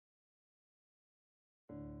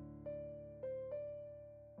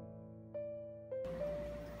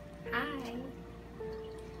Hi!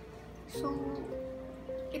 So,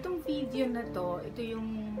 itong video na to, ito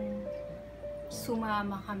yung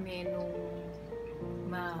sumama kami nung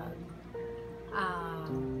mag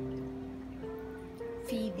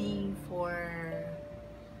feeding for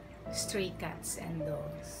stray cats and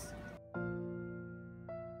dogs.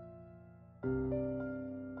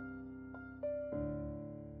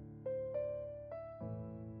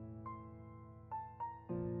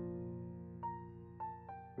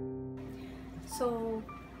 So,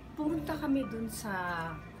 pumunta kami dun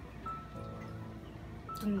sa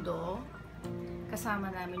Tondo.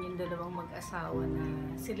 Kasama namin yung dalawang mag-asawa na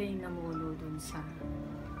sila yung namuno dun sa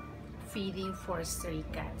feeding for stray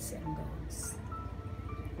cats and dogs.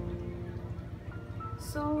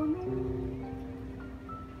 So,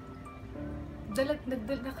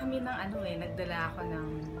 nagdala kami ng nagdala ako ng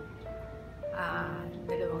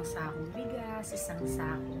dalawang sakong bigas, isang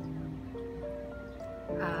sakong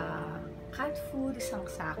cat food, isang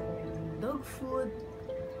sakong dog food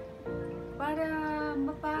para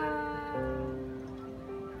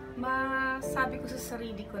masabi ko sa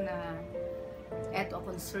sarili ko na eto,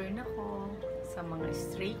 concern ako sa mga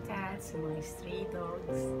stray cats, sa mga stray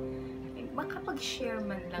dogs, makapag-share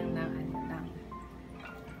man lang ng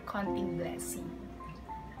konting blessing.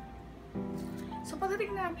 So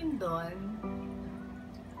pagdating namin doon,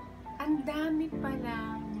 ang dami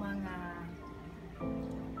palang mga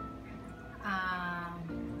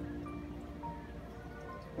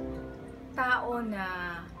tao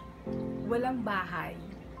na walang bahay,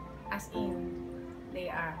 as in they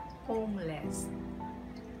are homeless,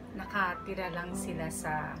 nakatira lang sila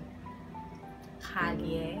sa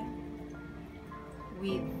kalye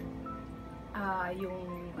with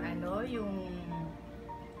yung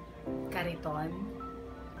kariton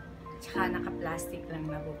tsaka naka-plastic lang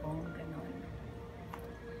na bubong, ganon.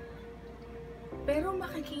 Pero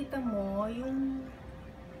makikita mo yung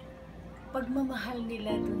pagmamahal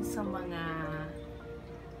nila dun sa mga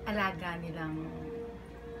alaga nilang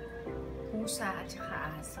pusa at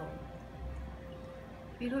saka aso.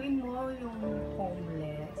 Piruin mo yung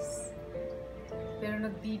homeless, pero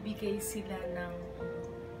nagbibigay sila ng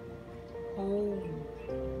home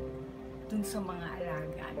dun sa mga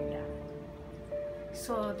alaga nila.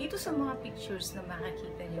 So, dito sa mga pictures na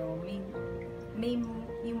makikita nyo, may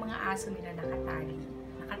yung mga aso nila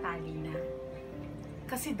nakatali na.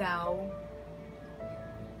 Kasi daw,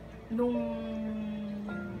 nung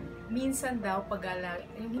minsan daw,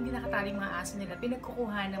 yung hindi nakataling mga aso nila,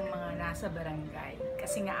 pinagkukuha ng mga nasa barangay.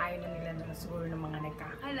 Kasi nga ayaw na nila na siguro ng mga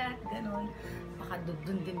nagkakalat, gano'n. Baka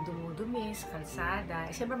doon din dumudumi sa kalsada.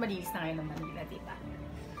 Siyempre, malinis na ngayon naman nila, diba?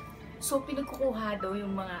 So, pinagkukuha daw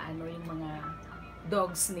yung mga, yung mga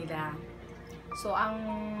dogs nila. So, ang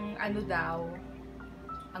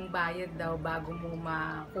ang bayad daw bago mo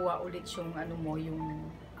makuha ulit yung yung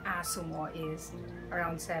aso mo is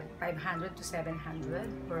around 500 to 700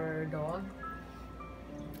 per dog.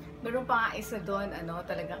 Meron pa nga isa doon,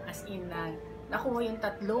 talagang as in na nakuha yung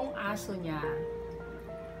 3 aso niya.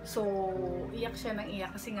 So, iyak siya ng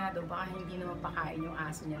iyak kasi nga daw baka hindi naman pakain yung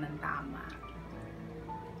aso niya ng tama.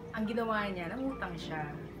 Ang ginawa niya, nangutang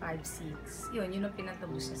siya 5-6. Yun ang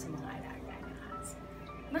pinatabos niya sa mga alaga ng aso.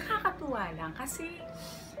 Nakakatuwa lang kasi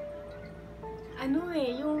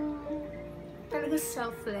yung talaga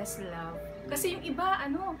selfless love. Kasi yung iba,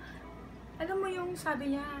 alam mo yung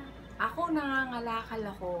sabi niya, ako nangangalakal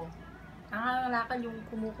yung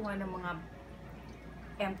kumukuha ng mga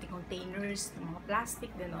empty containers, ng mga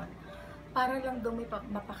plastic, gano'n, para lang daw may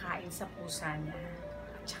mapakain sa pusa niya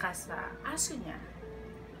at saka sa aso niya.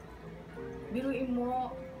 Biruin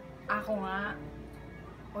mo, ako nga,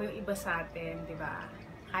 o yung iba sa atin, di ba?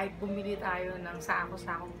 Kahit bumili tayo ng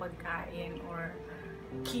sako-sakong pagkain or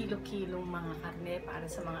kilo-kilong mga karne para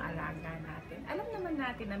sa mga alaga natin, alam naman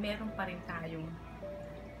natin na meron pa rin tayong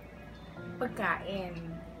pagkain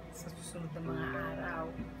sa susunod na mga araw.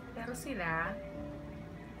 Pero sila,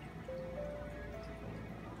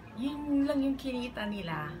 yun lang yung kinita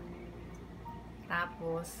nila.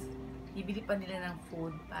 Tapos, ibili pa nila ng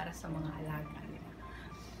food para sa mga alaga nila.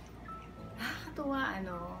 Nakakatuwa,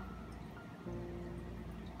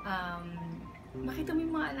 makita mo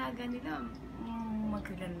yung mga alaga nila,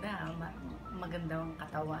 magandang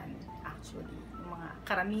katawan, actually, yung mga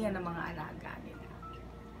karamihan ng mga alaga nila.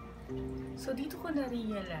 So, dito ko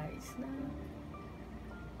na-realize na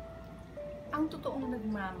ang totoong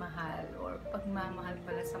nagmamahal or pagmamahal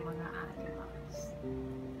pala sa mga animals,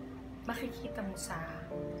 makikita mo sa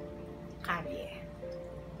kalye,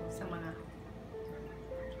 sa mga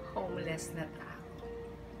homeless na tao.